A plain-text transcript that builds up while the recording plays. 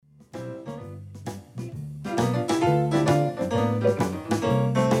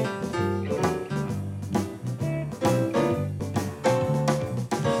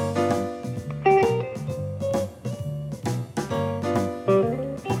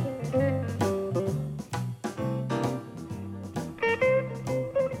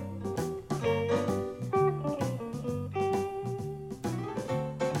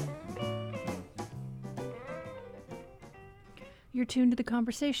tuned to the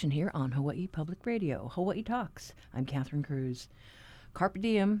conversation here on Hawaii Public Radio, Hawaii Talks. I'm Catherine Cruz. Carpe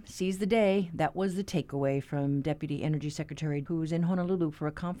diem, seize the day. That was the takeaway from Deputy Energy Secretary who's in Honolulu for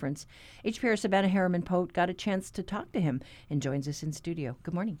a conference. HPR Savannah Harriman-Pote got a chance to talk to him and joins us in studio.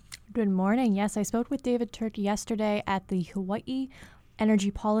 Good morning. Good morning. Yes, I spoke with David Turk yesterday at the Hawaii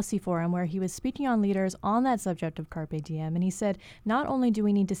Energy Policy Forum, where he was speaking on leaders on that subject of Carpe Diem. And he said, not only do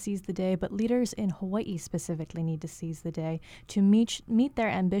we need to seize the day, but leaders in Hawaii specifically need to seize the day to meet their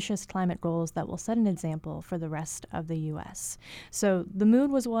ambitious climate goals that will set an example for the rest of the U.S. So the mood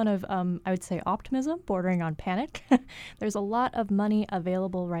was one of, I would say, optimism, bordering on panic. There's a lot of money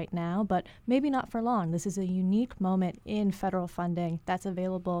available right now, but maybe not for long. This is a unique moment in federal funding that's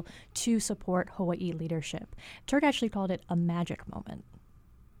available to support Hawaii leadership. Turk actually called it a magic moment.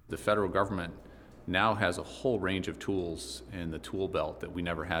 The federal government now has a whole range of tools in the tool belt that we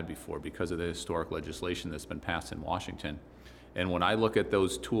never had before because of the historic legislation that's been passed in Washington. And when I look at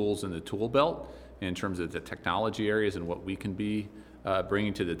those tools in the tool belt in terms of the technology areas and what we can be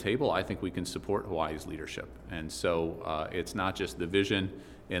bringing to the table, I think we can support Hawaii's leadership. And so it's not just the vision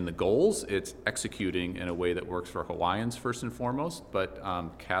and the goals, it's executing in a way that works for Hawaiians first and foremost, but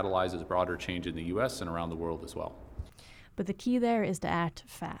catalyzes broader change in the U.S. and around the world as well. But the key there is to act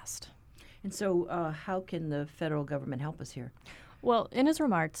fast. And so how can the federal government help us here? Well, in his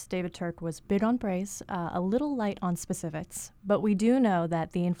remarks, David Turk was big on praise, a little light on specifics. But we do know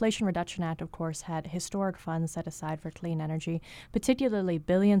that the Inflation Reduction Act, of course, had historic funds set aside for clean energy, particularly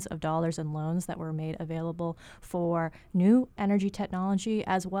billions of dollars in loans that were made available for new energy technology,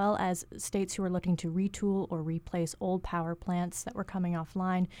 as well as states who were looking to retool or replace old power plants that were coming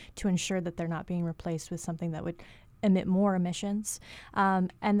offline to ensure that they're not being replaced with something that would emit more emissions.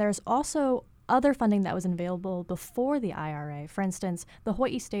 And there's also other funding that was available before the IRA. For instance, the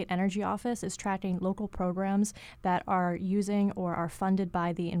Hawaii State Energy Office is tracking local programs that are using or are funded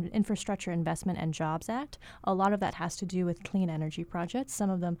by the Infrastructure Investment and Jobs Act. A lot of that has to do with clean energy projects, some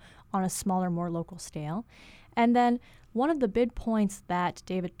of them on a smaller, more local scale. And then one of the big points that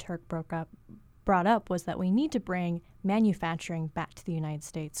David Turk brought up was that we need to bring manufacturing back to the United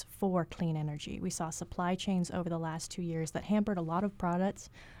States for clean energy. We saw supply chains over the last 2 years that hampered a lot of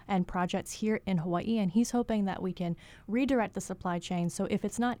products and projects here in Hawaii, and he's hoping that we can redirect the supply chain. So if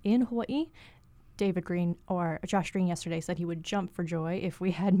it's not in Hawaii, David Green or Josh Green yesterday said he would jump for joy if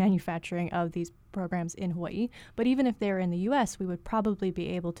we had manufacturing of these programs in Hawaii. But even if they're in the U.S., we would probably be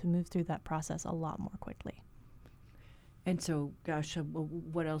able to move through that process a lot more quickly. And so, gosh,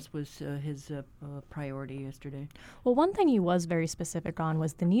 what else was his priority yesterday? Well, one thing he was very specific on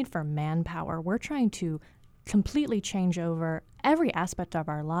was the need for manpower. We're trying to completely change over every aspect of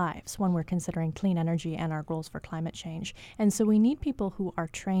our lives when we're considering clean energy and our goals for climate change. And so we need people who are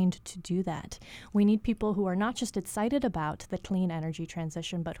trained to do that. We need people who are not just excited about the clean energy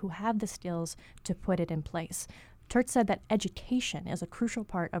transition, but who have the skills to put it in place. Turk said that education is a crucial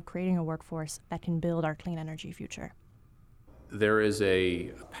part of creating a workforce that can build our clean energy future. There is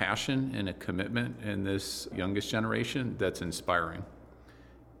a passion and a commitment in this youngest generation that's inspiring.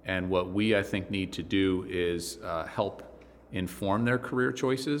 And what we, I think, need to do is help inform their career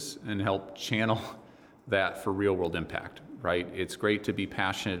choices and help channel that for real-world impact, right? It's great to be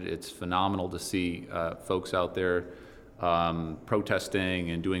passionate. It's phenomenal to see folks out there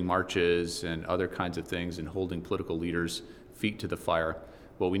protesting and doing marches and other kinds of things and holding political leaders' feet to the fire.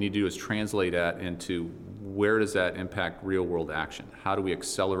 What we need to do is translate that into where does that impact real-world action? How do we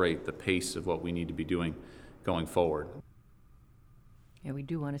accelerate the pace of what we need to be doing going forward? Yeah, we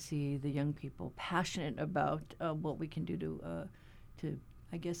do want to see the young people passionate about what we can do to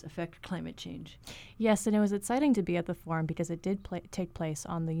I guess, affect climate change. Yes, and it was exciting to be at the forum because it did take place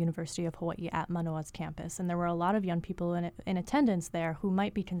on the University of Hawaii at Manoa's campus, and there were a lot of young people in attendance there who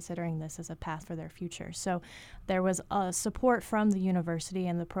might be considering this as a path for their future. So there was support from the university,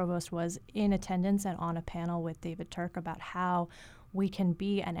 and the provost was in attendance and on a panel with David Turk about how we can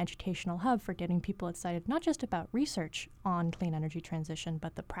be an educational hub for getting people excited, not just about research on clean energy transition,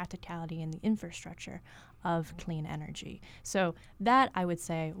 but the practicality and the infrastructure of clean energy. So that, I would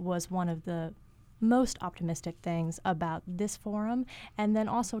say, was one of the most optimistic things about this forum, and then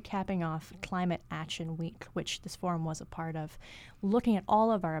also capping off Climate Action Week, which this forum was a part of, looking at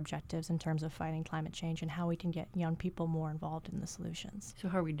all of our objectives in terms of fighting climate change and how we can get young people more involved in the solutions. So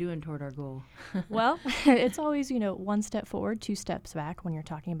how are we doing toward our goal? Well, it's always, one step forward, 2 steps back when you're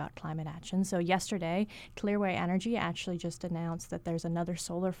talking about climate action. So yesterday, Clearway Energy actually just announced that there's another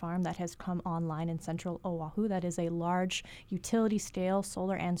solar farm that has come online in central Oahu that is a large utility-scale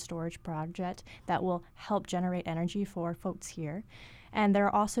solar and storage project that will help generate energy for folks here. And there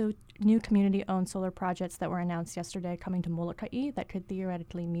are also new community-owned solar projects that were announced yesterday coming to Molokaʻi that could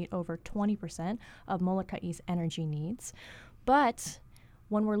theoretically meet over 20% of Molokaʻi's energy needs. But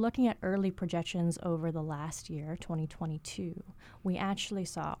when we're looking at early projections over the last year, 2022, we actually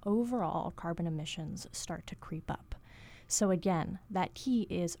saw overall carbon emissions start to creep up. So again, that key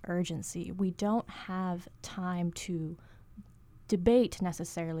is urgency. We don't have time to debate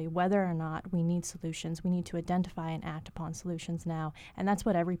necessarily whether or not we need solutions. We need to identify and act upon solutions now. And that's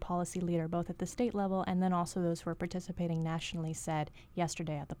what every policy leader, both at the state level and then also those who are participating nationally, said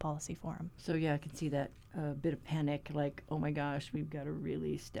yesterday at the policy forum. So yeah, I can see that bit of panic, like, oh my gosh, we've got to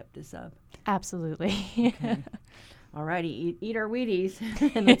really step this up. Absolutely. Okay. All righty, eat our Wheaties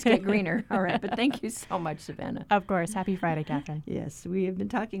and let's get greener. All right, but thank you so much, Savannah. Of course. Happy Friday, Catherine. Yes, we have been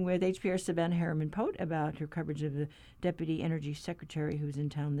talking with HPR Savannah Harriman-Pote about her coverage of the Deputy Energy Secretary who's in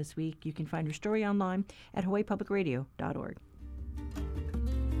town this week. You can find her story online at hawaiipublicradio.org.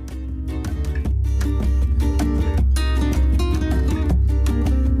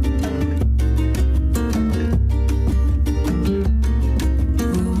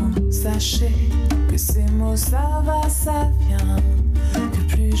 Sachez que ces mots, ça va, ça vient, que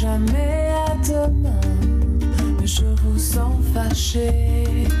plus jamais à demain, mais je vous sens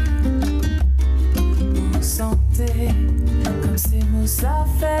fâché. Vous sentez comme ces mots, ça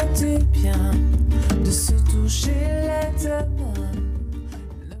fait du bien, de se toucher les deux mains.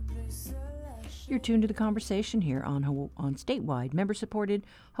 You're tuned to the conversation here on statewide, member-supported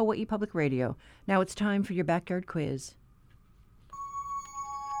Hawaii Public Radio. Now it's time for your backyard quiz.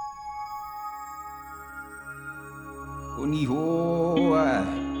 Oni hoa,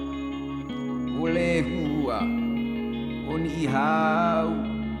 ole hua, oni hau,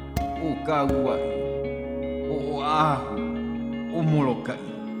 o kaua, o ahu, o molokai,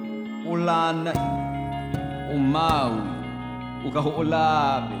 o lanai, o Maui, o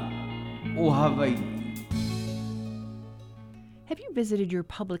kaho'olawe, o Hawaiʻi. Have you visited your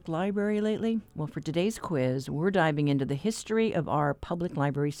public library lately? Well, for today's quiz, we're diving into the history of our public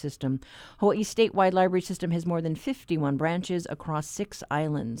library system. Hawaii's statewide library system has more than 51 branches across 6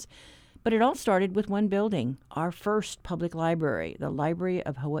 islands. But it all started with one building, our first public library. The Library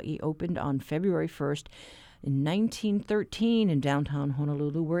of Hawaii opened on February 1st in 1913 in downtown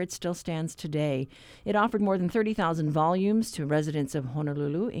Honolulu, where it still stands today. It offered more than 30,000 volumes to residents of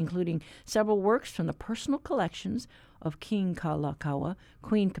Honolulu, including several works from the personal collections of King Kalakaua,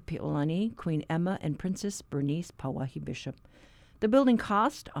 Queen Kapi'olani, Queen Emma, and Princess Bernice Pauahi Bishop. The building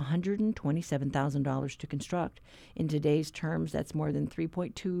cost $127,000 to construct. In today's terms, that's more than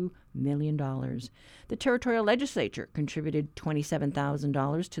 $3.2 million. The territorial legislature contributed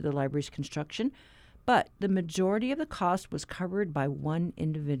 $27,000 to the library's construction, but the majority of the cost was covered by one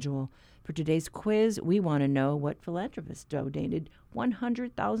individual. For today's quiz, we want to know what philanthropist donated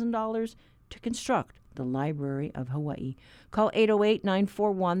 $100,000 to construct the Library of Hawaii. Call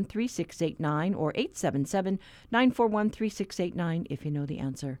 808-941-3689 or 877-941-3689 if you know the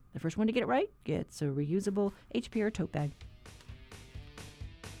answer. The first one to get it right gets a reusable HPR tote bag.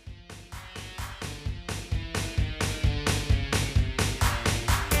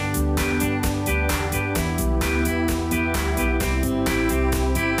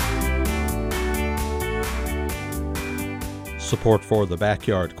 Support for the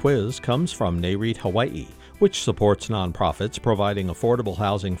Backyard Quiz comes from NAREIT Hawaii, which supports nonprofits providing affordable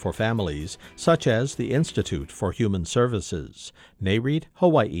housing for families, such as the Institute for Human Services,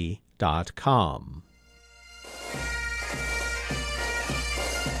 nareithawaii.com.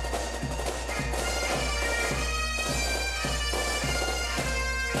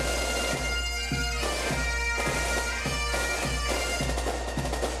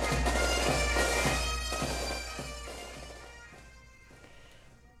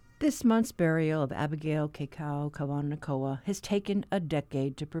 This month's burial of Abigail Kawānanakoa has taken a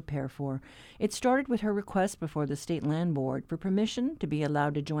decade to prepare for. It started with her request before the State Land Board for permission to be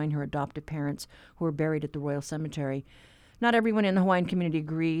allowed to join her adoptive parents who were buried at the Royal Cemetery. Not everyone in the Hawaiian community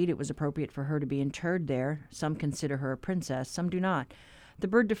agreed it was appropriate for her to be interred there. Some consider her a princess, some do not. The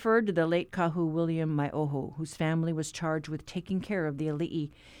bird deferred to the late Kahu William Maioho, whose family was charged with taking care of the ali'i.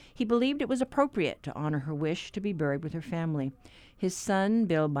 He believed it was appropriate to honor her wish to be buried with her family. His son,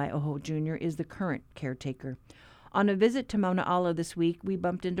 Bill Maioho Jr., is the current caretaker. On a visit to Mauna Ala this week, we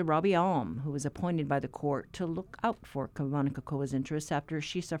bumped into Robbie Alm, who was appointed by the court to look out for Kawānanakoa's interests after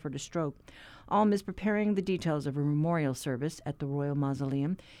she suffered a stroke. Alm is preparing the details of a memorial service at the Royal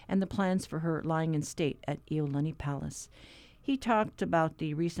Mausoleum and the plans for her lying in state at Iolani Palace. He talked about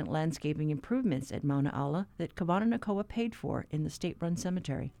the recent landscaping improvements at Mauna Ala that Kawānanakoa paid for in the state-run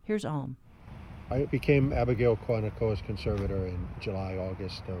cemetery. Here's Alm. I became Abigail Kawānanakoa's conservator in July,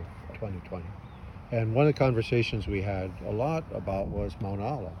 August of 2020. And one of the conversations we had a lot about was Mauna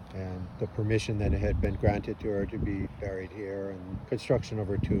Ala and the permission that had been granted to her to be buried here and construction of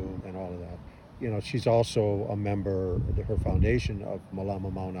her tomb and all of that. You know, she's also a member of her foundation of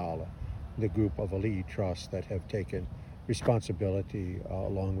Malama Mauna Ala, the group of ali'i trusts that have taken responsibility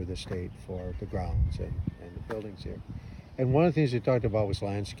along with the state for the grounds and the buildings here. And one of the things we talked about was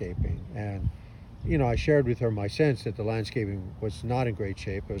landscaping. And you know, I shared with her my sense that the landscaping was not in great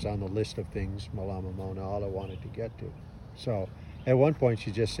shape. It was on the list of things Malama Mauna Ala wanted to get to. So at one point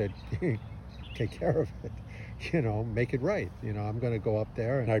she just said, take care of it, you know, make it right. You know, I'm going to go up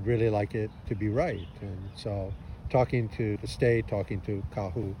there and I'd really like it to be right. And so talking to the state, talking to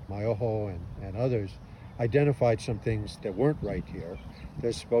Kahu Maioho and others, identified some things that weren't right here.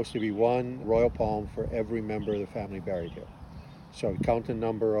 There's supposed to be one royal palm for every member of the family buried here. So count the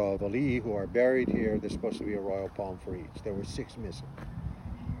number of ali'i who are buried here, there's supposed to be a royal palm for each. There were 6 missing.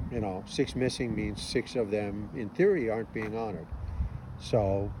 You know, 6 missing means 6 of them, in theory, aren't being honored.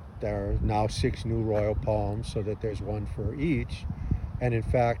 So there are now 6 new royal palms so that there's one for each. And in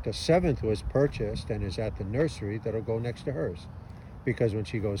fact, a 7th was purchased and is at the nursery that'll go next to hers. Because when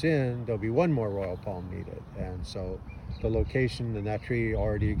she goes in, there'll be 1 more royal palm needed. And so the location and that tree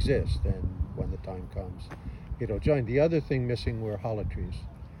already exists. And when the time comes, it'll join. The other thing missing were hollow trees.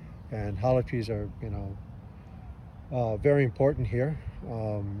 And hollow trees are, you know, very important here,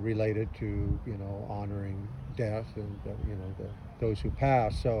 related to, you know, honoring death and, you know, those who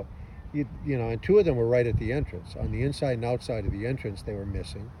pass. So, you know, and 2 of them were right at the entrance. On the inside and outside of the entrance, they were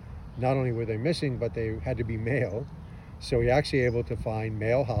missing. Not only were they missing, but they had to be male. So we actually able to find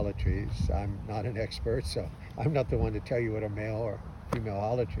male hollow trees. I'm not an expert, so I'm not the one to tell you what a male or female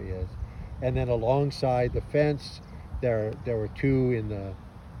hollow tree is. And then alongside the fence, there were 2 in the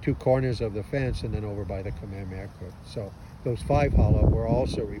 2 corners of the fence, and then over by the Kamehameha Crypt. So those 5 hollow were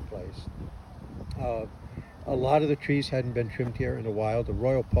also replaced. A lot of the trees hadn't been trimmed here in a while. The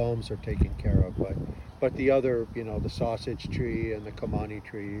royal palms are taken care of, but the other, you know, the sausage tree and the kamani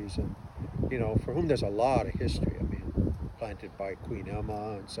trees, and, you know, for whom there's a lot of history. I mean, planted by Queen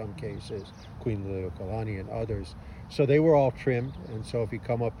Emma in some cases, Queen Liliuokalani and others. So they were all trimmed, and so if you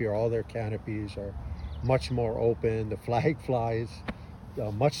come up here, all their canopies are much more open. The flag flies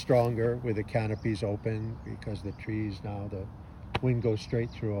much stronger with the canopies open because the trees now, the wind goes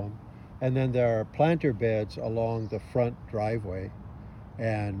straight through them. And then there are planter beds along the front driveway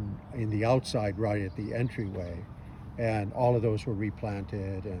and in the outside right at the entryway. And all of those were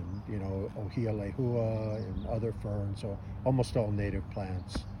replanted, and, you know, ohia lehua and other ferns, so almost all native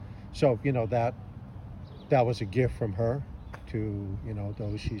plants. So, you know, that was a gift from her to, you know,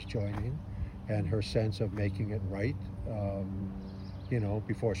 those she's joining, and her sense of making it right, you know,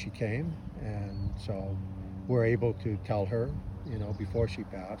 before she came. And so we're able to tell her, you know, before she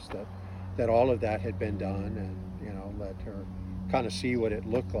passed that all of that had been done, and, you know, let her kind of see what it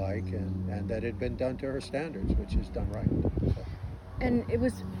looked like, and that it had been done to her standards, which is done right. So. And it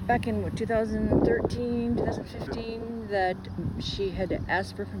was back in, 2013, 2015, that she had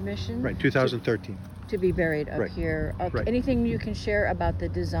asked for permission? Right, 2013. To be buried up here. Right. Anything you can share about the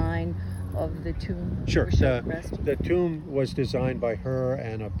design of the tomb? Sure. The tomb was designed by her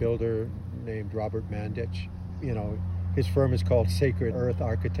and a builder named Robert Mandich. You know, his firm is called Sacred Earth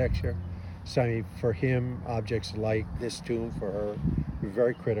Architecture. So I mean, for him, objects like this tomb for her were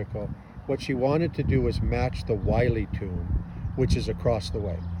very critical. What she wanted to do was match the Waiʻi tomb, which is across the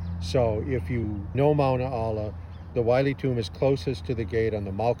way. So if you know Mauna Ala, the Waiʻi tomb is closest to the gate on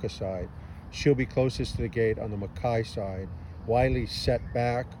the Mauka side. She'll be closest to the gate on the Makai side. Waiʻi set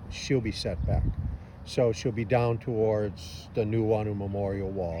back, she'll be set back. So she'll be down towards the Nuuanu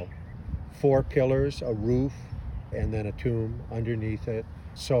Memorial Wall. 4 pillars, a roof, and then a tomb underneath it.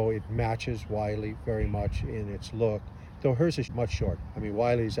 So it matches Waiʻi very much in its look, though hers is much shorter. I mean,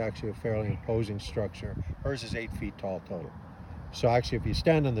 Waiʻi is actually a fairly imposing structure. Hers is 8 feet tall total. So actually, if you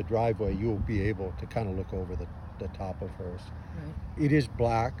stand on the driveway, you'll be able to kind of look over the top of hers. Right. It is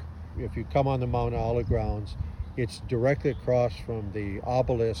black. If you come on the Mauna Ala grounds, it's directly across from the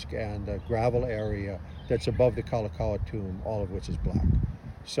obelisk and the gravel area that's above the Kalakaua tomb, all of which is black.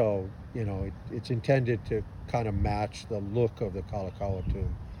 So, you know, it's intended to kind of match the look of the Kalakaua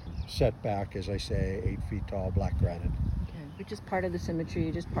tomb. Set back, as I say, 8 feet tall, black granite. Okay, which is part of the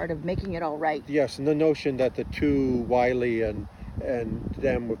symmetry, just part of making it all right. Yes, and the notion that the 2, Waiʻi and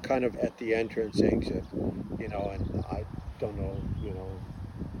them, were kind of at the entrance exit, you know, and I don't know, you know,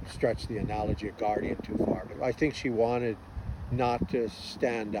 stretch the analogy of guardian too far, but I think she wanted not to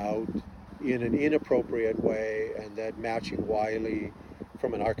stand out in an inappropriate way, and that matching Waiʻi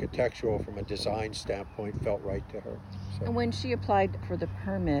from an architectural, from a design standpoint, felt right to her. So, And when she applied for the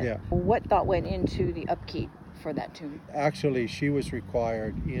permit, Yeah. what thought went into the upkeep for that tomb? actually, she was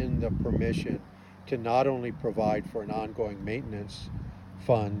required in the permission to not only provide for an ongoing maintenance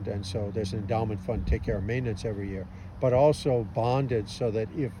fund, and so there's an endowment fund to take care of maintenance every year, but also bonded so that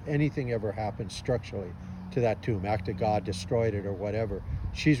if anything ever happened structurally to that tomb, act of God destroyed it or whatever,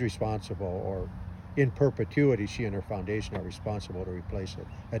 she's responsible, or in perpetuity, she and her foundation are responsible to replace it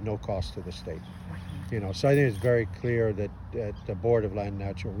at no cost to the state. So I think it's very clear that the Board of Land and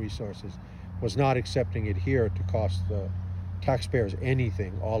Natural Resources was not accepting it here to cost the taxpayers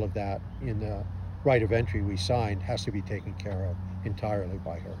anything. All of that in the right of entry we signed has to be taken care of entirely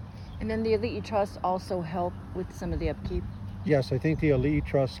by her. And then the Elite Trust also helped with some of the upkeep. Yes, I think the Elite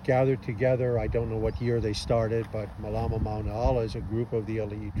Trust gathered together. I don't know what year they started, but Malama Mauna'ala is a group of the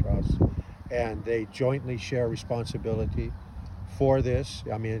Elite Trust, and they jointly share responsibility for this.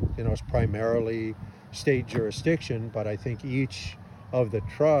 I mean, it's primarily state jurisdiction, but I think each of the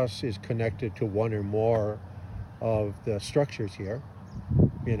trusts is connected to one or more of the structures here.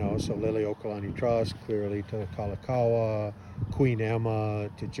 So Liliuokalani Trust, clearly to Kalakaua, Queen Emma,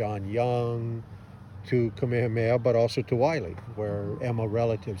 to John Young, to Kamehameha, but also to Wiley, where Emma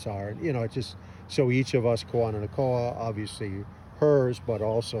relatives are. It's just, so each of us, Kawānanakoa, obviously hers, but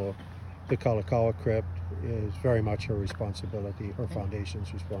also the Kalakaua crypt is very much her responsibility, her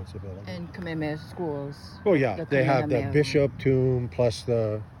foundation's responsibility. And Kamehameha schools. Oh yeah, they have the Kamehameha. Bishop tomb plus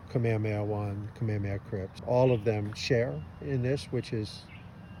the Kamehameha one, Kamehameha crypt. All of them share in this, which is,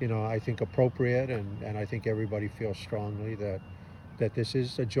 I think appropriate, and I think everybody feels strongly that this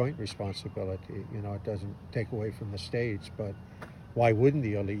is a joint responsibility. It doesn't take away from the states, but why wouldn't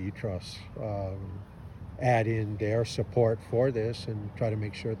the Ali'i Trust add in their support for this and try to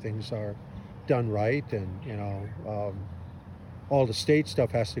make sure things are done right? And all the state stuff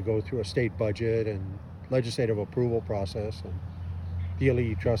has to go through a state budget and legislative approval process, and the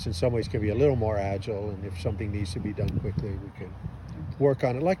Ali'i Trust in some ways can be a little more agile, and if something needs to be done quickly, we can work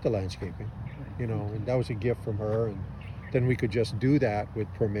on it, like the landscaping, and that was a gift from her, and then we could just do that with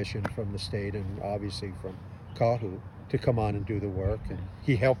permission from the state and obviously from Kahu to come on and do the work. And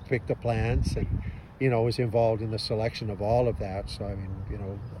he helped pick the plants and, was involved in the selection of all of that. So, I mean,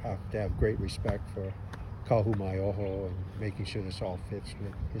 I have to have great respect for Kahu Maioho and making sure this all fits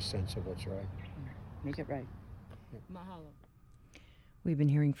with his sense of what's right. Make it right. Yeah. Mahalo. We've been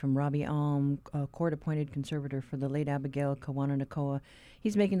hearing from Robbie Alm, a court-appointed conservator for the late Abigail Kawānanakoa.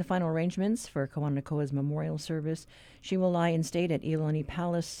 He's making the final arrangements for Kawānanakoa's memorial service. She will lie in state at Iolani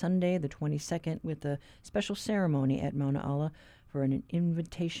Palace Sunday, the 22nd, with a special ceremony at Mauna Ala for an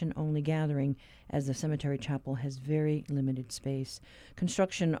invitation-only gathering, as the cemetery chapel has very limited space.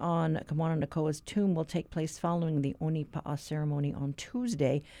 Construction on Kawānanakoa's tomb will take place following the Oni Pa'a ceremony on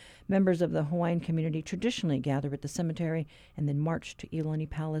Tuesday. Members of the Hawaiian community traditionally gather at the cemetery and then march to Iolani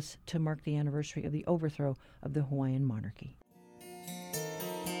Palace to mark the anniversary of the overthrow of the Hawaiian monarchy.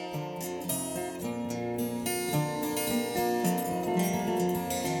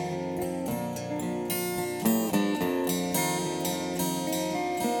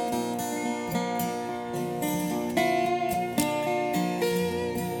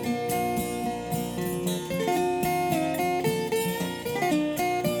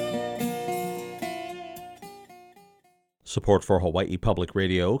 Support for Hawaii Public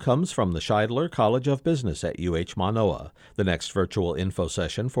Radio comes from the Scheidler College of Business at UH Manoa. The next virtual info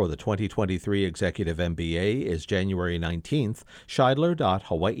session for the 2023 Executive MBA is January 19th,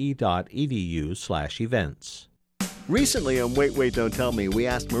 scheidler.hawaii.edu/events. Recently on Wait, Don't Tell Me, we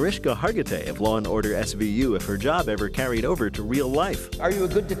asked Mariska Hargitay of Law & Order SVU if her job ever carried over to real life. Are you a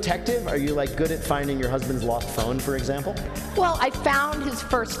good detective? Are you good at finding your husband's lost phone, for example? Well, I found his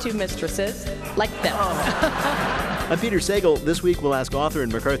first two mistresses, like them. I'm Peter Sagal. This week we'll ask author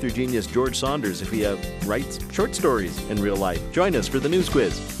and MacArthur genius George Saunders if he writes short stories in real life. Join us for the News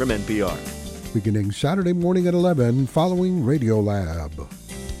Quiz from NPR. Beginning Saturday morning at 11 following Radiolab.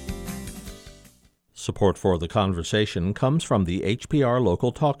 Support for the conversation comes from the HPR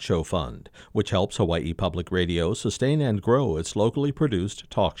Local Talk Show Fund, which helps Hawaii Public Radio sustain and grow its locally produced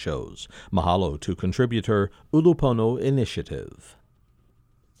talk shows. Mahalo to contributor Ulupono Initiative.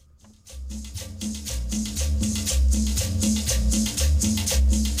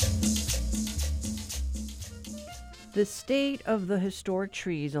 The state of the historic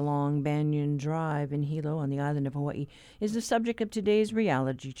trees along Banyan Drive in Hilo on the island of Hawaii is the subject of today's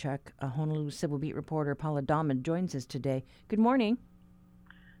reality check. Honolulu Civil Beat reporter Paula Dahman joins us today. Good morning.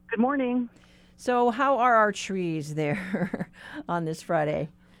 Good morning. So how are our trees there on this Friday?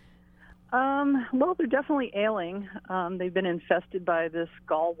 Well, they're definitely ailing. They've been infested by this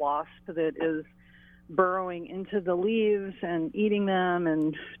gall wasp that is burrowing into the leaves and eating them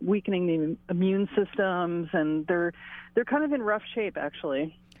and weakening the immune systems, and they're kind of in rough shape,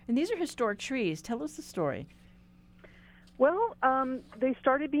 actually. And these are historic trees. Tell us the story. Well, they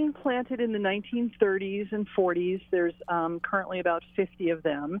started being planted in the 1930s and 40s. There's currently about 50 of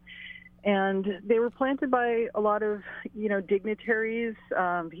them. And they were planted by a lot of, dignitaries,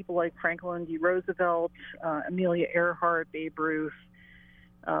 people like Franklin D. Roosevelt, Amelia Earhart, Babe Ruth,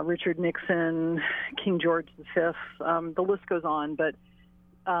 Richard Nixon, King George V. The list goes on. But,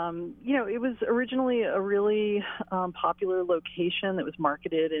 it was originally a really popular location that was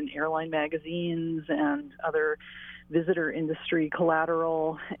marketed in airline magazines and other visitor industry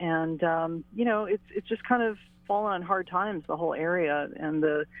collateral. And, it's just kind of fallen on hard times, the whole area. And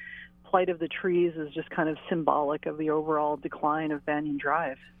the plight of the trees is just kind of symbolic of the overall decline of Banyan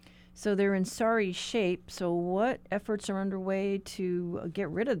Drive. So they're in sorry shape. So what efforts are underway to get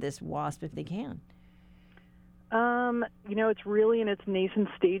rid of this wasp if they can? It's really in its nascent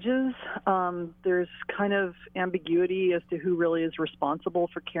stages. There's kind of ambiguity as to who really is responsible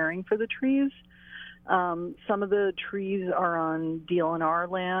for caring for the trees. Some of the trees are on DLNR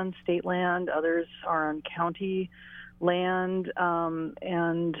land, state land. Others are on county land,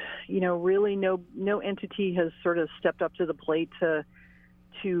 and really no entity has sort of stepped up to the plate to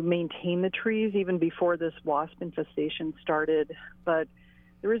maintain the trees even before this wasp infestation started. But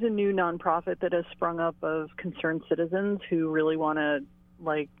there is a new nonprofit that has sprung up of concerned citizens who really want to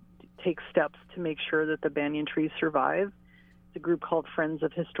take steps to make sure that the banyan trees survive. It's a group called Friends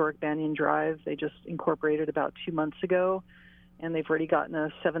of Historic Banyan Drive. They just incorporated about 2 months ago, and they've already gotten a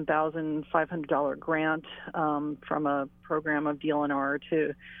 $7,500 grant from a program of DLNR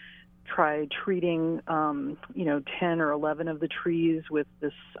to try treating, 10 or 11 of the trees with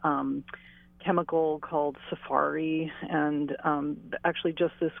this chemical called Safari. And actually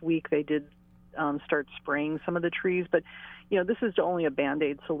just this week they did start spraying some of the trees. But, this is only a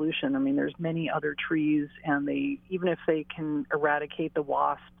Band-Aid solution. I mean, there's many other trees, and even if they can eradicate the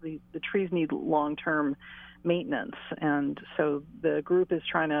wasp, the trees need long-term maintenance. And so the group is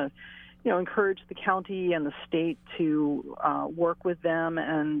trying to, encourage the county and the state to work with them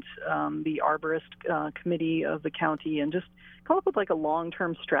and the arborist committee of the county and just come up with a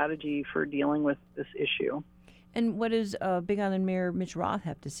long-term strategy for dealing with this issue. And what does Big Island Mayor Mitch Roth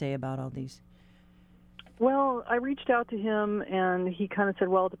have to say about all these? Well, I reached out to him, and he kind of said,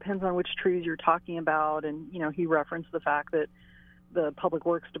 well, it depends on which trees you're talking about. And, he referenced the fact that the Public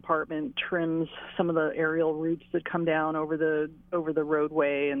Works Department trims some of the aerial roots that come down over the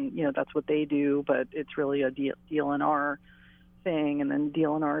roadway, and that's what they do, but it's really a DLNR thing. And then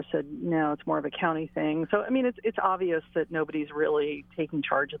DLNR said no, it's more of a county thing. So I mean, it's obvious that nobody's really taking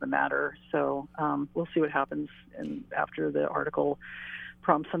charge of the matter. So we'll see what happens, and after the article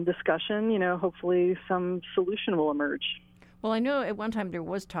prompts some discussion, hopefully some solution will emerge. Well, I know at one time there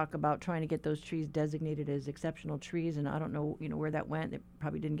was talk about trying to get those trees designated as exceptional trees, and I don't know, where that went. It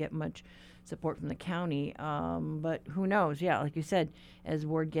probably didn't get much support from the county, but who knows? Yeah, like you said, as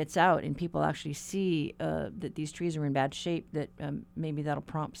word gets out and people actually see that these trees are in bad shape, that maybe that'll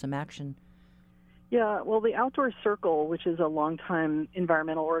prompt some action. Yeah, well, the Outdoor Circle, which is a longtime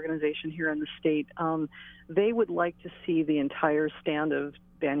environmental organization here in the state, they would like to see the entire stand of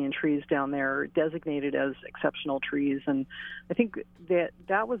banyan trees down there designated as exceptional trees. And I think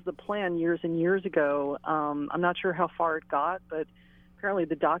that was the plan years and years ago. I'm not sure how far it got, but apparently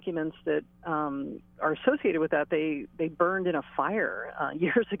the documents that are associated with that, they burned in a fire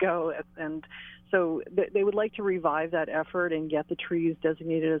years ago. And so they would like to revive that effort and get the trees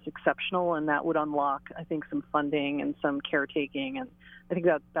designated as exceptional, and that would unlock, I think, some funding and some caretaking. And I think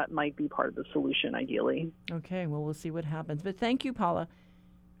that might be part of the solution, ideally. Okay, well, we'll see what happens. But thank you, Paula.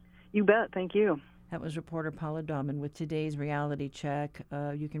 You bet. Thank you. That was reporter Paula Dahman with today's Reality Check.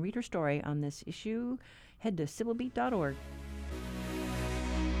 You can read her story on this issue. Head to civilbeat.org.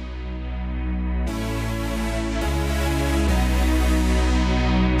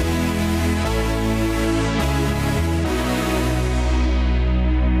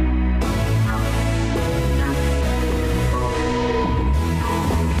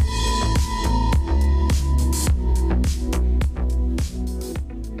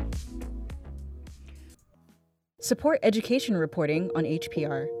 Support education reporting on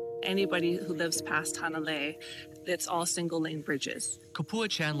HPR. Anybody who lives past Hanalei, it's all single-lane bridges. Kapua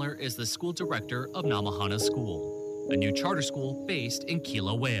Chandler is the school director of Namahana School, a new charter school based in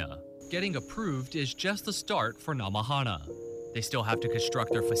Kilauea. Getting approved is just the start for Namahana. They still have to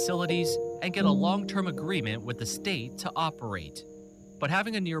construct their facilities and get a long-term agreement with the state to operate. But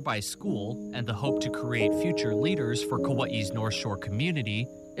having a nearby school and the hope to create future leaders for Kauai's North Shore community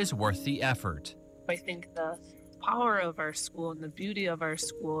is worth the effort. I think the power of our school and the beauty of our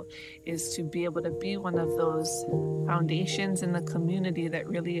school is to be able to be one of those foundations in the community that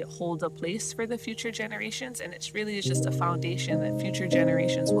really hold a place for the future generations. And it's really just a foundation that future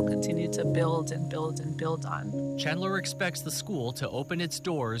generations will continue to build and build and build on. Chandler expects the school to open its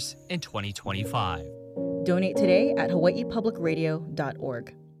doors in 2025. Donate today at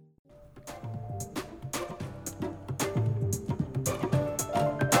hawaiipublicradio.org.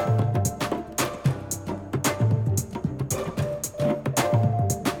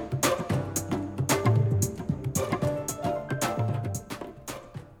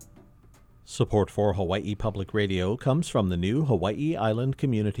 Support for Hawaii Public Radio comes from the new Hawaii Island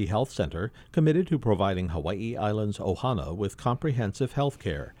Community Health Center, committed to providing Hawaii Island's ohana with comprehensive health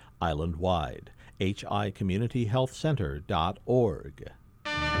care island-wide. hicommunityhealthcenter.org.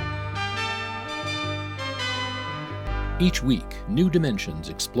 Each week, New Dimensions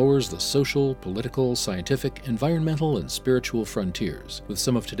explores the social, political, scientific, environmental, and spiritual frontiers with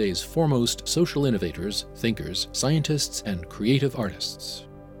some of today's foremost social innovators, thinkers, scientists, and creative artists.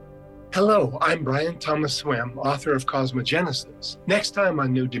 Hello, I'm Brian Thomas Swam, author of Cosmogenesis. Next time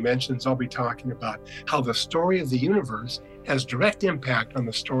on New Dimensions, I'll be talking about how the story of the universe has direct impact on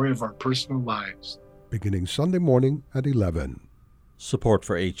the story of our personal lives. Beginning Sunday morning at 11. Support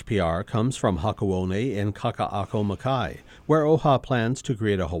for HPR comes from Hakuone in Kaka'ako Makai, where OHA plans to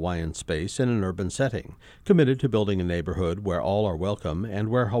create a Hawaiian space in an urban setting, committed to building a neighborhood where all are welcome and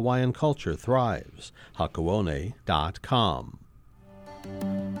where Hawaiian culture thrives. Hakuone.com.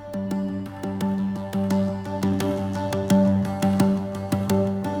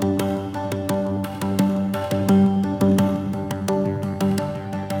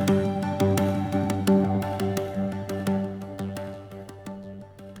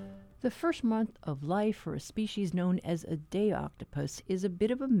 The first month of life for a species known as a day octopus is a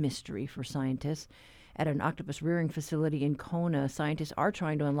bit of a mystery for scientists. At an octopus rearing facility in Kona, scientists are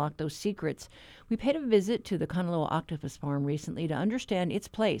trying to unlock those secrets. We paid a visit to the Kanaloa Octopus Farm recently to understand its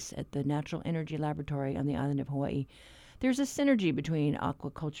place at the Natural Energy Laboratory on the island of Hawaii. There's a synergy between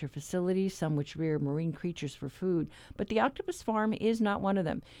aquaculture facilities, some which rear marine creatures for food, but the Octopus Farm is not one of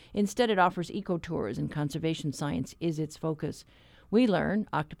them. Instead, it offers eco-tours, and conservation science is its focus. We learn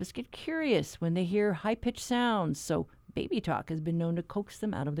octopus get curious when they hear high-pitched sounds, so baby talk has been known to coax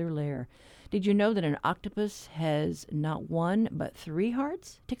them out of their lair. Did you know that an octopus has not one, but 3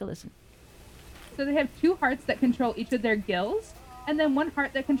 hearts? Take a listen. So they have 2 hearts that control each of their gills, and then 1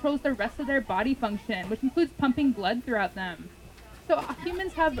 heart that controls the rest of their body function, which includes pumping blood throughout them. So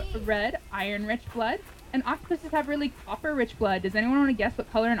humans have red, iron-rich blood, and octopuses have really copper-rich blood. Does anyone want to guess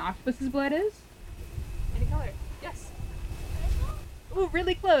what color an octopus's blood is? Any color? Yes. Ooh,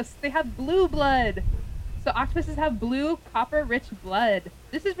 really close. They have blue blood. So octopuses have blue, copper-rich blood.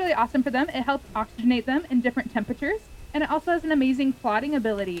 This is really awesome for them. It helps oxygenate them in different temperatures, and it also has an amazing clotting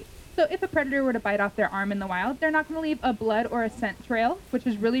ability. So if a predator were to bite off their arm in the wild, they're not going to leave a blood or a scent trail, which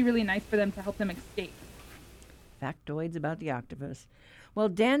is really, really nice for them to help them escape. Factoids about the octopus. Well,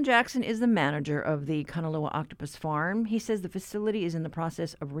 Dan Jackson is the manager of the Kanaloa Octopus Farm. He says the facility is in the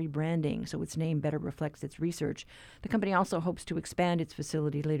process of rebranding, so its name better reflects its research. The company also hopes to expand its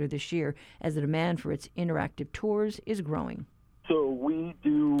facility later this year as the demand for its interactive tours is growing. So we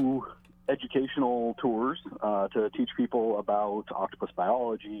do educational tours to teach people about octopus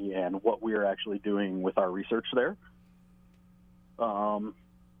biology and what we're actually doing with our research there.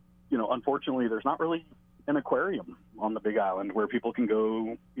 Unfortunately, there's not really an aquarium on the Big Island where people can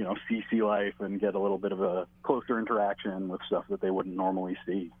go, see sea life and get a little bit of a closer interaction with stuff that they wouldn't normally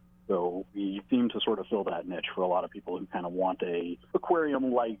see. So we seem to sort of fill that niche for a lot of people who kind of want a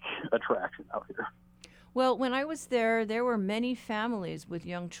aquarium-like attraction out here. Well, when I was there, there were many families with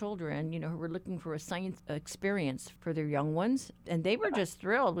young children, who were looking for a science experience for their young ones, and they were just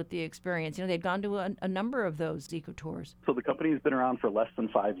thrilled with the experience. They'd gone to a number of those eco-tours. So the company's been around for less than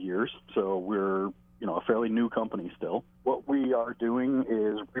 5 years, so we're a fairly new company still. What we are doing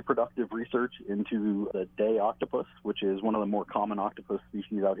is reproductive research into the day octopus, which is one of the more common octopus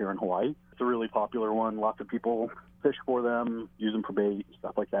species out here in Hawaii. It's a really popular one. Lots of people fish for them, use them for bait,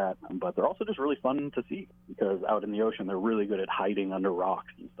 stuff like that. But they're also just really fun to see because out in the ocean, they're really good at hiding under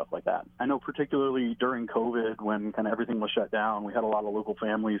rocks and stuff like that. I know particularly during COVID, when kind of everything was shut down, we had a lot of local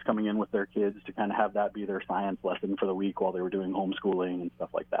families coming in with their kids to kind of have that be their science lesson for the week while they were doing homeschooling and stuff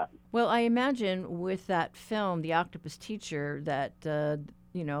like that. Well, I imagine with that film, The Octopus Teacher, that,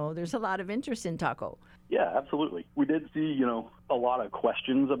 there's a lot of interest in taco. Yeah, absolutely. We did see, a lot of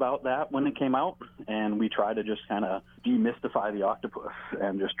questions about that when it came out, and we try to just kind of demystify the octopus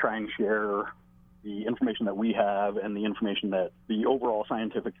and just try and share the information that we have and the information that the overall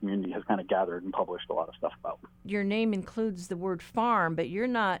scientific community has kind of gathered and published a lot of stuff about. Your name includes the word farm, but you're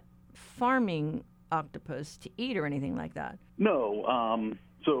not farming octopus to eat or anything like that. No,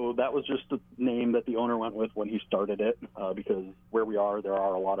 so that was just the name that the owner went with when he started it, because where we are, there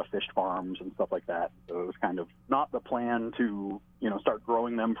are a lot of fish farms and stuff like that. So it was kind of not the plan to, start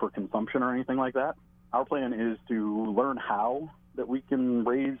growing them for consumption or anything like that. Our plan is to learn how that we can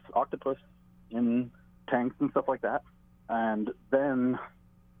raise octopus in tanks and stuff like that. And then,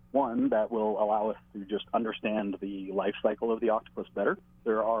 one, that will allow us to just understand the life cycle of the octopus better.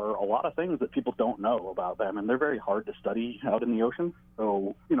 There are a lot of things that people don't know about them, and they're very hard to study out in the ocean.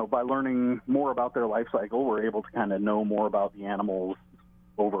 So, by learning more about their life cycle, we're able to kind of know more about the animals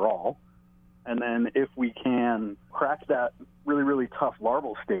overall. And then if we can crack that really, really tough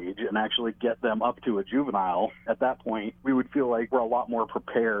larval stage and actually get them up to a juvenile, at that point, we would feel like we're a lot more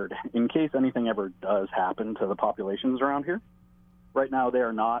prepared in case anything ever does happen to the populations around here. Right now, they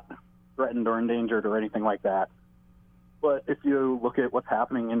are not threatened or endangered or anything like that. But if you look at what's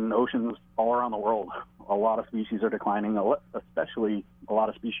happening in oceans all around the world, a lot of species are declining, especially a lot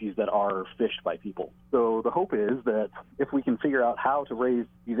of species that are fished by people. So the hope is that if we can figure out how to raise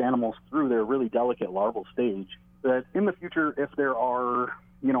these animals through their really delicate larval stage, that in the future, if there are,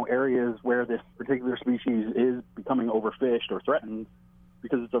 areas where this particular species is becoming overfished or threatened,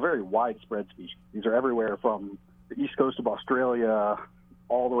 because it's a very widespread species. These are everywhere from the east coast of Australia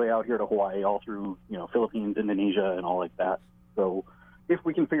all the way out here to Hawaii, all through, Philippines, Indonesia, and all like that. So if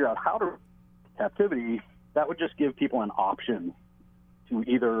we can figure out how to captivity, that would just give people an option to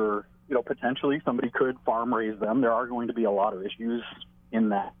either, potentially somebody could farm raise them. There are going to be a lot of issues in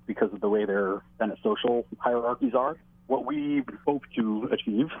that because of the way their kind of social hierarchies are. What we hope to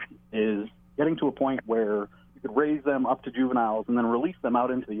achieve is getting to a point where you could raise them up to juveniles and then release them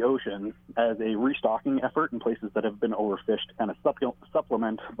out into the ocean as a restocking effort in places that have been overfished to kind of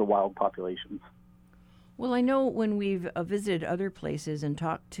supplement the wild populations. Well, I know when we've visited other places and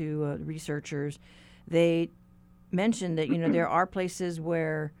talked to researchers, they mentioned that, there are places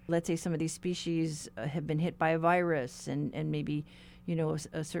where, let's say, some of these species have been hit by a virus and maybe,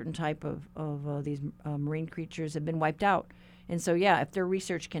 a certain type of these marine creatures have been wiped out. And so, if their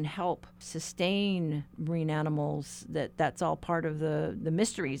research can help sustain marine animals, that's all part of the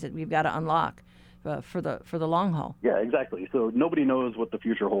mysteries that we've got to unlock for the long haul. Yeah, exactly. So nobody knows what the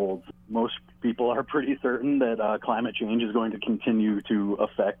future holds. Most people are pretty certain that climate change is going to continue to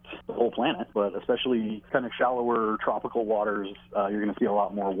affect the whole planet, but especially kind of shallower tropical waters, you're going to see a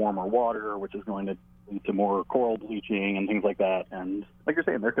lot more warmer water, which is going to lead to more coral bleaching and things like that. And like you're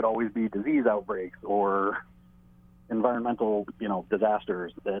saying, there could always be disease outbreaks or environmental,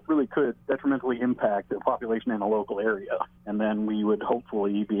 disasters that really could detrimentally impact the population in a local area. And then we would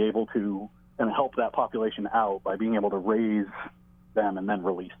hopefully be able to kind of help that population out by being able to raise them and then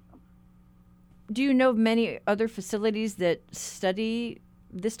release them. Do you know of many other facilities that study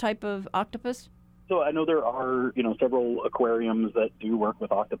this type of octopus? So I know there are, several aquariums that do work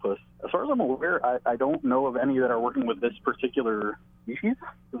with octopus. As far as I'm aware, I don't know of any that are working with this particular species,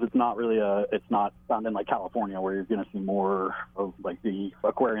 because it's not found in like California, where you're going to see more of like the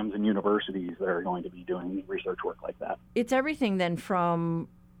aquariums and universities that are going to be doing research work like that. It's everything then from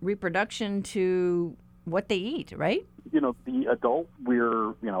reproduction to what they eat, right? The adult,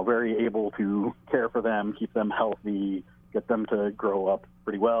 we're, very able to care for them, keep them healthy, get them to grow up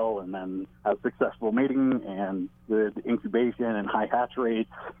pretty well, and then have successful mating and good incubation and high hatch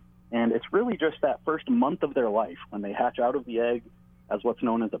rates. And it's really just that first month of their life when they hatch out of the egg as what's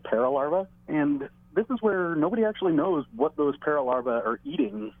known as a paralarva. And this is where nobody actually knows what those paralarvae are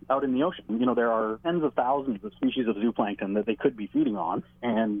eating out in the ocean. There are tens of thousands of species of zooplankton that they could be feeding on,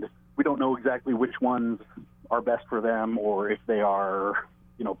 and we don't know exactly which ones are best for them, or if they are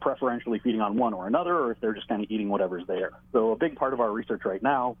preferentially feeding on one or another, or if they're just kind of eating whatever's there. So a big part of our research right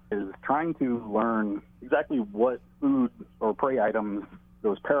now is trying to learn exactly what food or prey items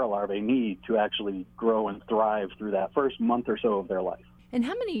those paralarvae need to actually grow and thrive through that first month or so of their life. And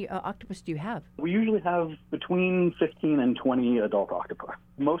how many octopus do you have? We usually have between 15 and 20 adult octopus.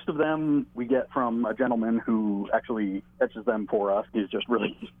 Most of them we get from a gentleman who actually catches them for us. He's just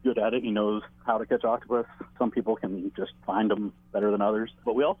really good at it. He knows how to catch octopus. Some people can just find them better than others.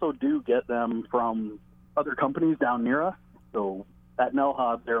 But we also do get them from other companies down near us. So at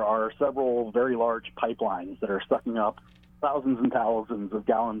Nelha, there are several very large pipelines that are sucking up thousands and thousands of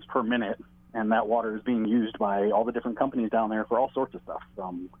gallons per minute And that water is being used by all the different companies down there for all sorts of stuff,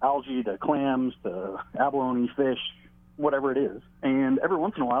 from algae to clams to abalone fish, whatever it is. And every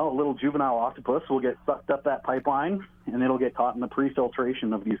once in a while, a little juvenile octopus will get sucked up that pipeline, and it'll get caught in the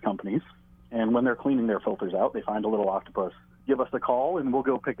pre-filtration of these companies. And when they're cleaning their filters out, they find a little octopus. Give us a call, and we'll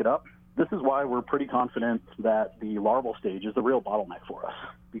go pick it up. This is why we're pretty confident that the larval stage is the real bottleneck for us,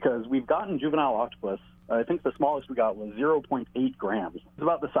 because we've gotten juvenile octopus. I think the smallest we got was 0.8 grams. It's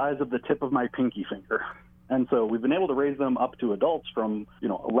about the size of the tip of my pinky finger. And so we've been able to raise them up to adults from,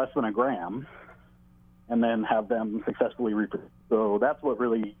 less than a gram, and then have them successfully reproduce. So that's what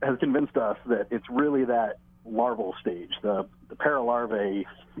really has convinced us that it's really that larval stage. The paralarvae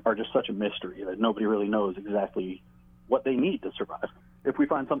are just such a mystery that nobody really knows exactly what they need to survive. If we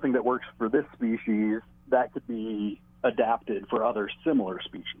find something that works for this species, that could be adapted for other similar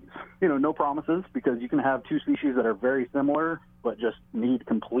species. No promises, because you can have two species that are very similar but just need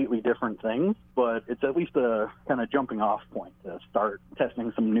completely different things. But it's at least a kind of jumping off point to start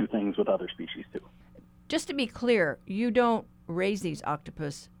testing some new things with other species too. Just to be clear, you don't raise these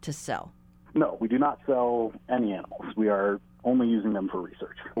octopus to sell? No, we do not sell any animals. We are only using them for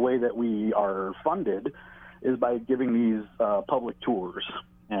research. The way that we are funded is by giving these public tours.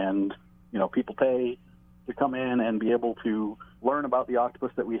 And, people pay to come in and be able to learn about the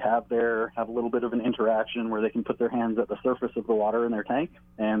octopus that we have there, have a little bit of an interaction where they can put their hands at the surface of the water in their tank,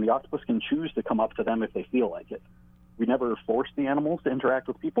 and the octopus can choose to come up to them if they feel like it. We never force the animals to interact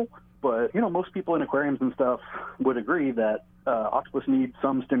with people, but, most people in aquariums and stuff would agree that octopus need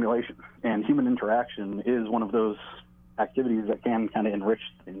some stimulation, and human interaction is one of those activities that can kind of enrich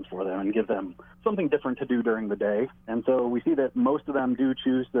things for them and give them something different to do during the day. And so we see that most of them do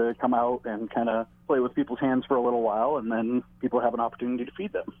choose to come out and kind of play with people's hands for a little while, and then people have an opportunity to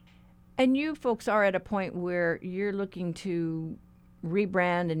feed them. And you folks are at a point where you're looking to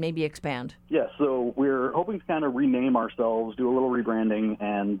rebrand and maybe expand. Yes, so we're hoping to kind of rename ourselves, do a little rebranding,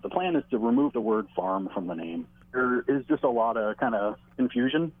 and the plan is to remove the word farm from the name. There is just a lot of kind of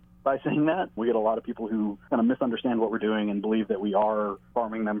confusion by saying that. We get a lot of people who kind of misunderstand what we're doing and believe that we are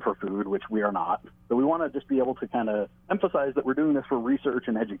farming them for food, which we are not. So we want to just be able to kind of emphasize that we're doing this for research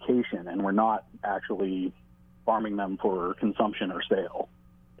and education, and we're not actually farming them for consumption or sale.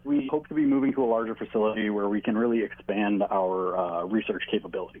 We hope to be moving to a larger facility where we can really expand our research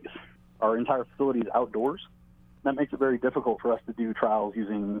capabilities. Our entire facility is outdoors. That makes it very difficult for us to do trials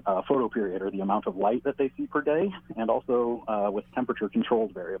using photoperiod, or the amount of light that they see per day, and also with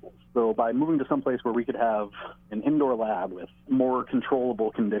temperature-controlled variables. So by moving to some place where we could have an indoor lab with more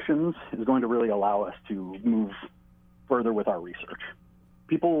controllable conditions is going to really allow us to move further with our research.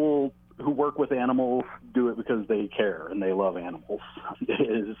 People who work with animals do it because they care and they love animals. It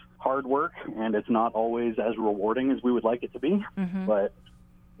is hard work, and it's not always as rewarding as we would like it to be, but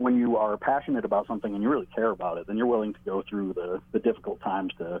when you are passionate about something and you really care about it, then you're willing to go through the difficult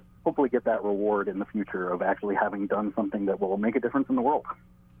times to hopefully get that reward in the future of actually having done something that will make a difference in the world.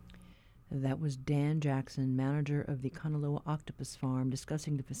 That was Dan Jackson, manager of the Kanaloa Octopus Farm,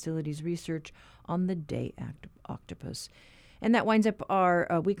 discussing the facility's research on the day octopus. And that winds up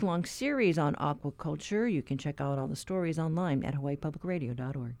our week-long series on aquaculture. You can check out all the stories online at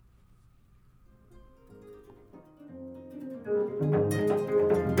hawaiipublicradio.org.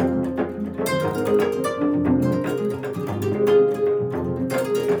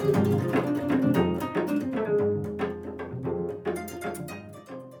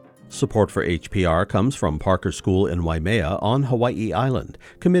 Support for HPR comes from Parker School in Waimea on Hawaii Island,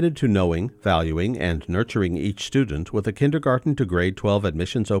 committed to knowing, valuing, and nurturing each student with a kindergarten to grade 12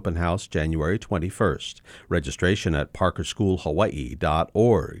 admissions open house January 21st. Registration at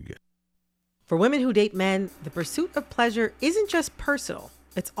parkerschoolhawaii.org. For women who date men, the pursuit of pleasure isn't just personal.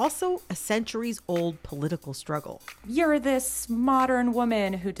 It's also a centuries-old political struggle. You're this modern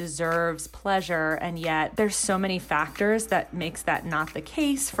woman who deserves pleasure, and yet there's so many factors that makes that not the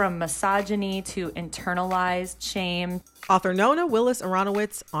case, from misogyny to internalized shame. Author Nona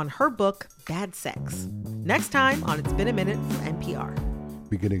Willis-Aronowitz on her book, Bad Sex. Next time on It's Been a Minute from NPR.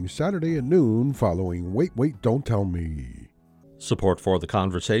 Beginning Saturday at noon following Wait, Wait, Don't Tell Me. Support for the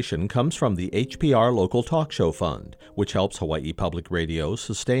conversation comes from the HPR Local Talk Show Fund, which helps Hawaii Public Radio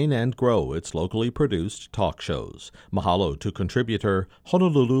sustain and grow its locally produced talk shows. Mahalo to contributor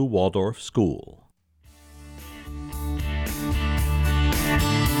Honolulu Waldorf School.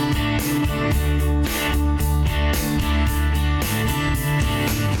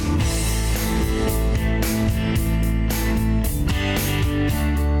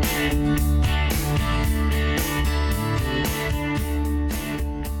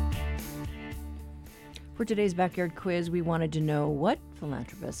 For today's Backyard Quiz, we wanted to know what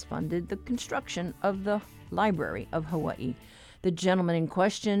philanthropists funded the construction of the Library of Hawaii. The gentleman in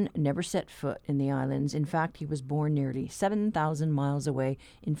question never set foot in the islands. In fact, he was born nearly 7,000 miles away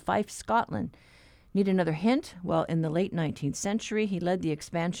in Fife, Scotland. Need another hint? Well, in the late 19th century, he led the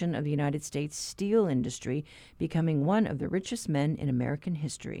expansion of the United States steel industry, becoming one of the richest men in American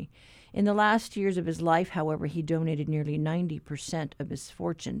history. In the last years of his life, however, he donated nearly 90% of his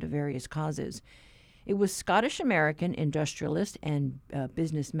fortune to various causes. It was Scottish-American industrialist and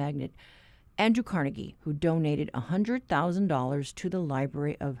business magnate Andrew Carnegie who donated $100,000 to the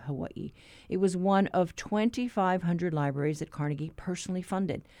Library of Hawaii. It was one of 2,500 libraries that Carnegie personally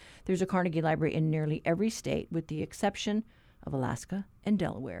funded. There's a Carnegie Library in nearly every state, with the exception of Alaska and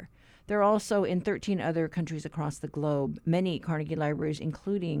Delaware. They're also in 13 other countries across the globe. Many Carnegie libraries,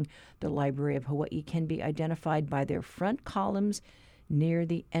 including the Library of Hawaii, can be identified by their front columns near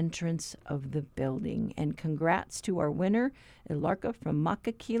the entrance of the building. And congrats to our winner, Ilarka from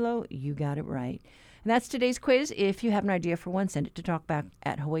Makakilo. You got it right. And that's today's quiz. If you have an idea for one, send it to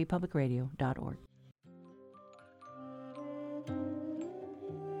talkback@hawaiipublicradio.org.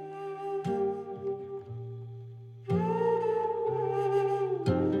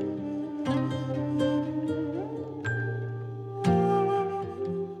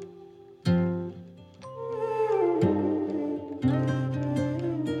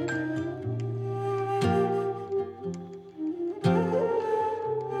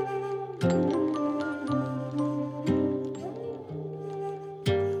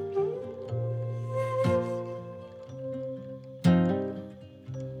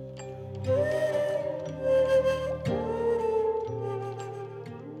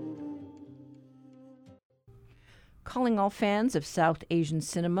 Calling all fans of South Asian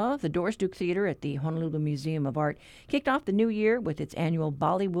cinema, the Doris Duke Theater at the Honolulu Museum of Art kicked off the new year with its annual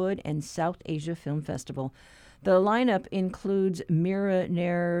Bollywood and South Asia Film Festival. The lineup includes Mira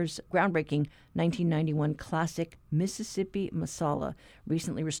Nair's groundbreaking 1991 classic Mississippi Masala,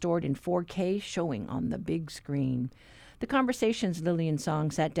 recently restored in 4K, showing on the big screen. The Conversations Lillian Song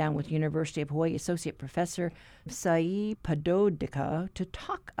sat down with University of Hawaii Associate Professor Sai Padodika to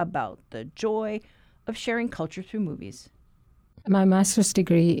talk about the joy of sharing culture through movies. My master's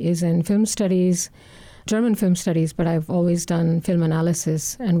degree is in film studies, German film studies, but I've always done film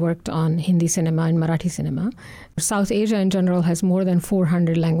analysis and worked on Hindi cinema and Marathi cinema. South Asia in general has more than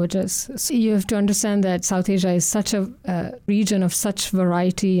 400 languages. So you have to understand that South Asia is such a region of such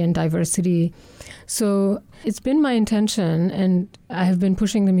variety and diversity. So it's been my intention, and I have been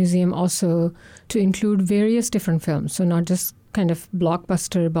pushing the museum also to include various different films. So not just kind of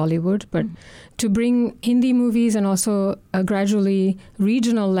blockbuster Bollywood, but to bring Hindi movies and also gradually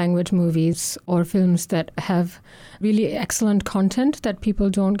regional language movies or films that have really excellent content that people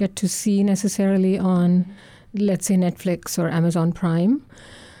don't get to see necessarily on, let's say, Netflix or Amazon Prime.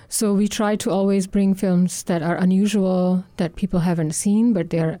 So we try to always bring films that are unusual, that people haven't seen, but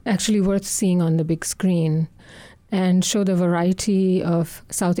they're actually worth seeing on the big screen, and show the variety of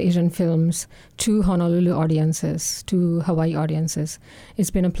South Asian films to Honolulu audiences, to Hawaii audiences. It's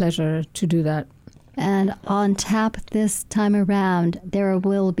been a pleasure to do that. And on tap this time around, there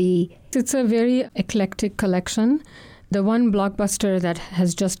will be... It's a very eclectic collection. The one blockbuster that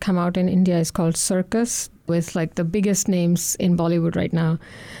has just come out in India is called Circus, with like the biggest names in Bollywood right now.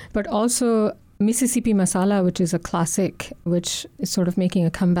 But also Mississippi Masala, which is a classic, which is sort of making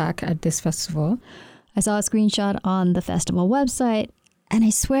a comeback at this festival. I saw a screenshot on the festival website, and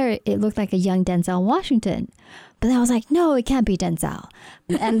I swear it looked like a young Denzel Washington. But then I was like, no, it can't be Denzel.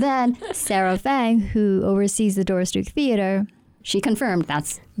 And then Sarah Fang, who oversees the Doris Duke Theater, she confirmed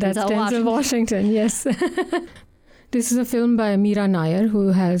that's Denzel Washington, yes. This is a film by Meera Nair, who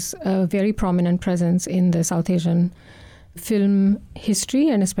has a very prominent presence in the South Asian film history,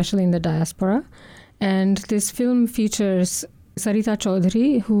 and especially in the diaspora. And this film features Sarita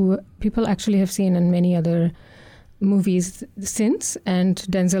Chaudhary, who people actually have seen in many other movies since, and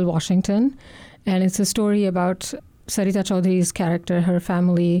Denzel Washington. And it's a story about Sarita Chaudhary's character, her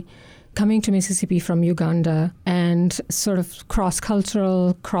family coming to Mississippi from Uganda, and sort of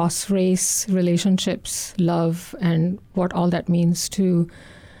cross-cultural, cross-race relationships, love, and what all that means to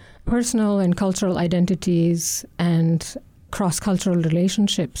personal and cultural identities and cross-cultural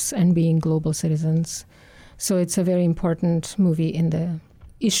relationships and being global citizens. So it's a very important movie in the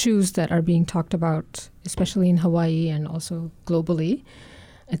issues that are being talked about, especially in Hawaii and also globally.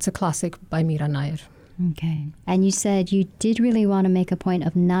 It's a classic by Meera Nair. Okay. And you said you did really want to make a point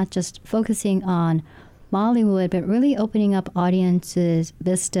of not just focusing on Bollywood, but really opening up audiences'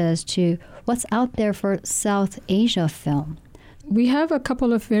 vistas to what's out there for South Asia film. We have a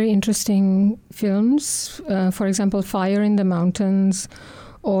couple of very interesting films. For example, Fire in the Mountains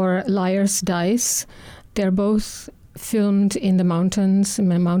or Liar's Dice. They're both filmed in the mountains, in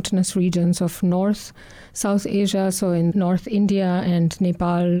the mountainous regions of South Asia, so in North India and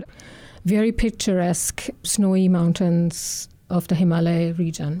Nepal. Very picturesque, snowy mountains of the Himalaya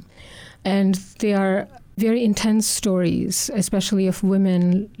region. And they are very intense stories, especially of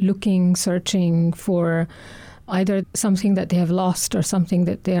women looking, searching for either something that they have lost or something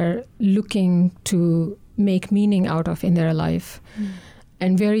that they're looking to make meaning out of in their life.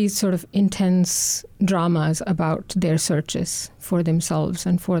 And very sort of intense dramas about their searches for themselves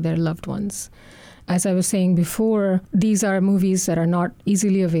and for their loved ones. As I was saying before, these are movies that are not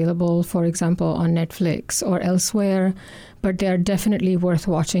easily available, for example, on Netflix or elsewhere, but they are definitely worth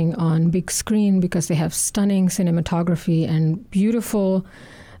watching on big screen because they have stunning cinematography and beautiful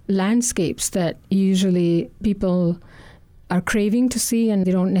landscapes that usually people are craving to see, and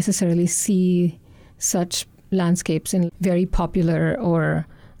they don't necessarily see such landscapes in very popular or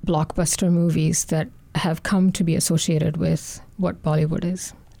blockbuster movies that have come to be associated with what Bollywood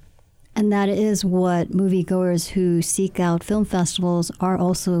is. And that is what moviegoers who seek out film festivals are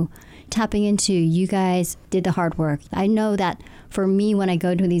also tapping into. You guys did the hard work. I know that for me, when I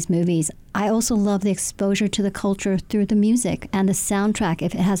go to these movies, I also love the exposure to the culture through the music and the soundtrack.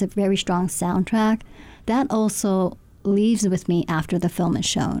 If it has a very strong soundtrack, that also leaves with me after the film is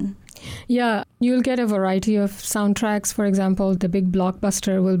shown. Yeah, you'll get a variety of soundtracks. For example, the big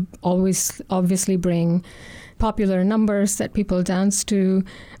blockbuster will always obviously bring popular numbers that people dance to,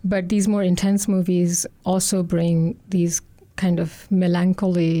 but these more intense movies also bring these kind of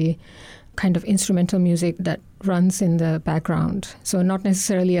melancholy kind of instrumental music that runs in the background. So not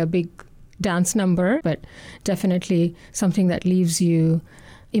necessarily a big dance number, but definitely something that leaves you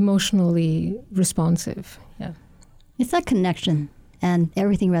emotionally responsive. Yeah. It's that connection, and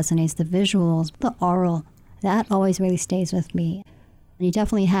everything resonates. The visuals, the oral, that always really stays with me. You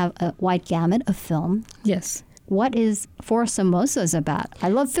definitely have a wide gamut of film. Yes. What is Four Samosas about? I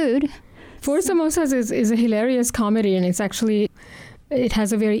love food. Four Samosas is a hilarious comedy, and it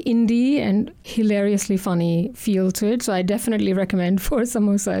has a very indie and hilariously funny feel to it. So I definitely recommend Four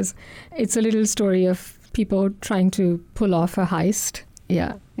Samosas. It's a little story of people trying to pull off a heist.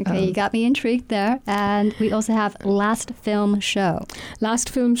 Yeah. Okay, you got me intrigued there. And we also have Last Film Show. Last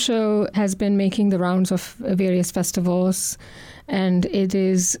Film Show has been making the rounds of various festivals. And it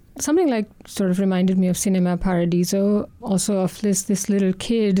is something like sort of reminded me of Cinema Paradiso, also of this little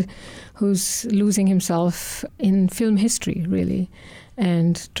kid who's losing himself in film history, really,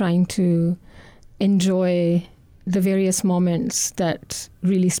 and trying to enjoy the various moments that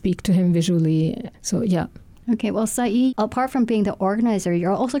really speak to him visually. So, yeah. Okay, well, Saeed, apart from being the organizer,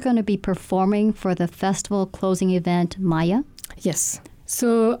 you're also going to be performing for the festival closing event, Maya? Yes.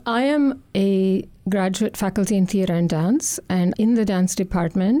 So I am a graduate faculty in theatre and dance, and in the dance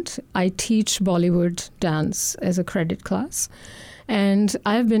department, I teach Bollywood dance as a credit class. And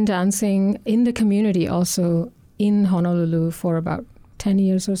I've been dancing in the community also in Honolulu for about 10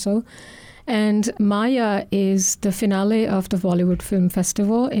 years or so. And Maya is the finale of the Bollywood Film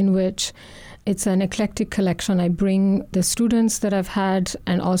Festival, in which it's an eclectic collection. I bring the students that I've had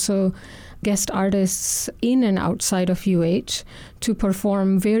and also guest artists in and outside of UH to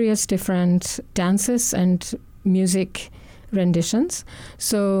perform various different dances and music renditions.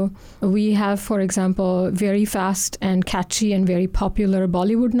 So we have, for example, very fast and catchy and very popular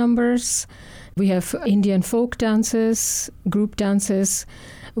Bollywood numbers. We have Indian folk dances, group dances.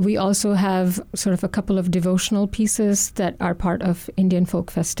 We also have sort of a couple of devotional pieces that are part of Indian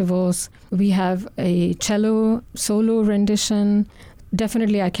folk festivals. We have a cello solo rendition.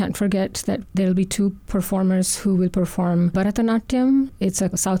 Definitely, I can't forget that there'll be two performers who will perform Bharatanatyam. It's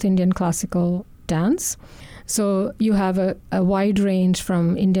a South Indian classical dance. So you have a wide range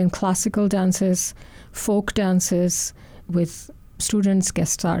from Indian classical dances, folk dances, with students,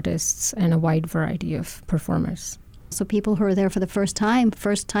 guest artists, and a wide variety of performers. So people who are there for the first time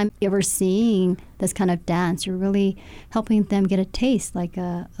ever seeing this kind of dance, you're really helping them get a taste, like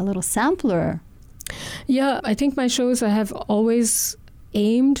a little sampler. Yeah, I think my shows, I have always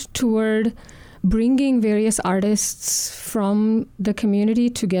aimed toward bringing various artists from the community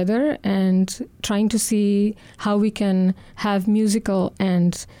together and trying to see how we can have musical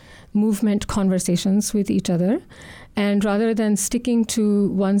and movement conversations with each other. And rather than sticking to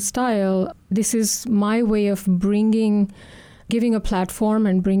one style, this is my way of giving a platform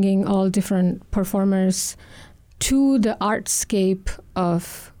and bringing all different performers to the artscape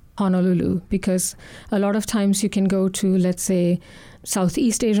of Honolulu, because a lot of times you can go to, let's say,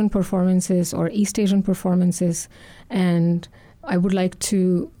 Southeast Asian performances or East Asian performances, and I would like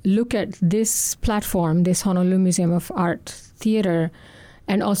to look at this platform, this Honolulu Museum of Art Theater,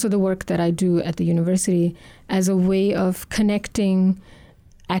 and also the work that I do at the university as a way of connecting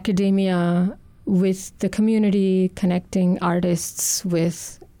academia with the community, connecting artists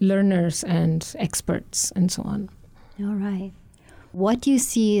with learners and experts and so on. All right. What do you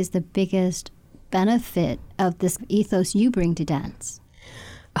see is the biggest benefit of this ethos you bring to dance?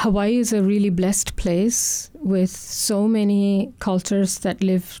 Hawaii is a really blessed place with so many cultures that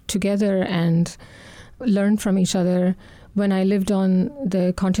live together and learn from each other. When I lived on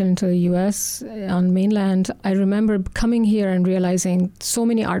the continental U.S., on mainland, I remember coming here and realizing so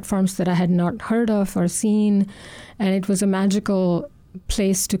many art forms that I had not heard of or seen, and it was a magical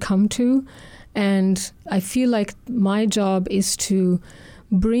place to come to. And I feel like my job is to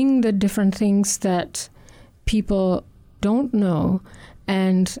bring the different things that people don't know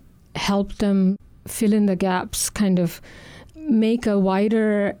and help them fill in the gaps, kind of make a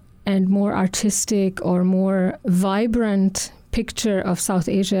wider and more artistic or more vibrant picture of South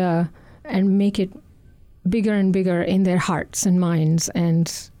Asia and make it bigger and bigger in their hearts and minds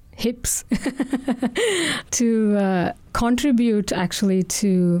and hips to contribute actually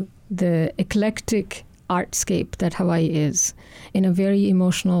to the eclectic artscape that Hawaii is in a very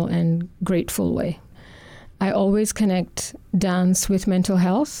emotional and grateful way. I always connect dance with mental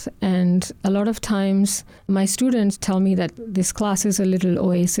health, and a lot of times my students tell me that this class is a little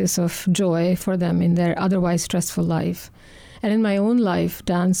oasis of joy for them in their otherwise stressful life. And in my own life,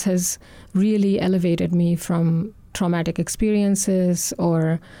 dance has really elevated me from traumatic experiences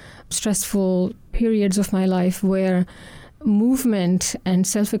or stressful periods of my life where movement and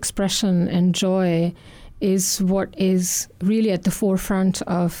self-expression and joy is what is really at the forefront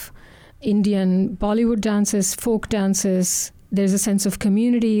of Indian Bollywood dances, folk dances. There's a sense of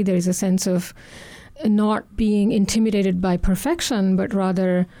community. There's a sense of not being intimidated by perfection, but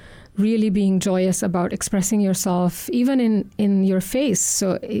rather really being joyous about expressing yourself, even in your face.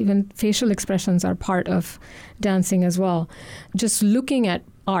 So even facial expressions are part of dancing as well. Just looking at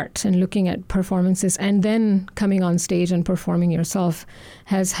art and looking at performances and then coming on stage and performing yourself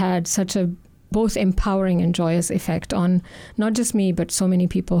has had such a both empowering and joyous effect on not just me, but so many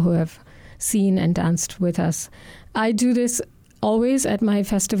people who have seen and danced with us. I do this always at my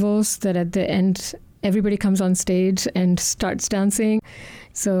festivals, that at the end, everybody comes on stage and starts dancing.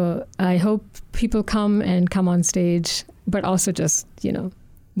 So I hope people come on stage, but also just,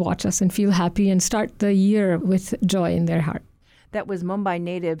 watch us and feel happy and start the year with joy in their heart. That was Mumbai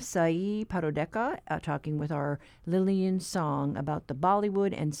native Sai Parodeka talking with our Lillian Song about the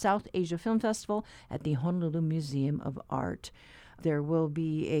Bollywood and South Asia Film Festival at the Honolulu Museum of Art. There will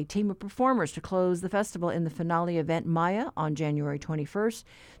be a team of performers to close the festival in the finale event Maya on January 21st.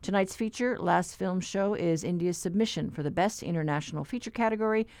 Tonight's feature, Last Film Show, is India's submission for the Best International Feature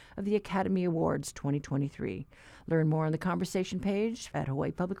category of the Academy Awards 2023. Learn more on the conversation page at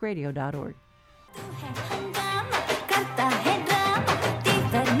hawaiipublicradio.org.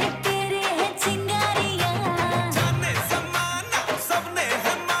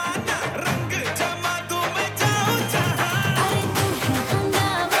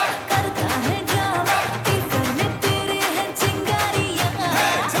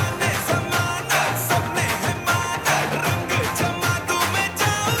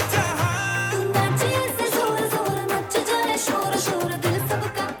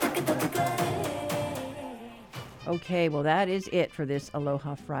 Okay, well, that is it for this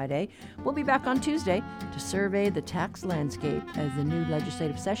Aloha Friday. We'll be back on Tuesday to survey the tax landscape as the new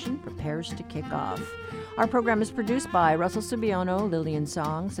legislative session prepares to kick off. Our program is produced by Russell Subiano, Lillian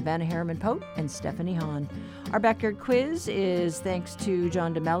Song, Savannah Harriman-Pote, and Stephanie Hahn. Our backyard quiz is thanks to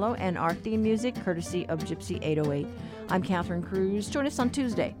John DeMello, and our theme music courtesy of Gypsy 808. I'm Catherine Cruz. Join us on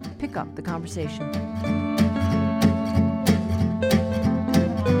Tuesday. Pick up the conversation.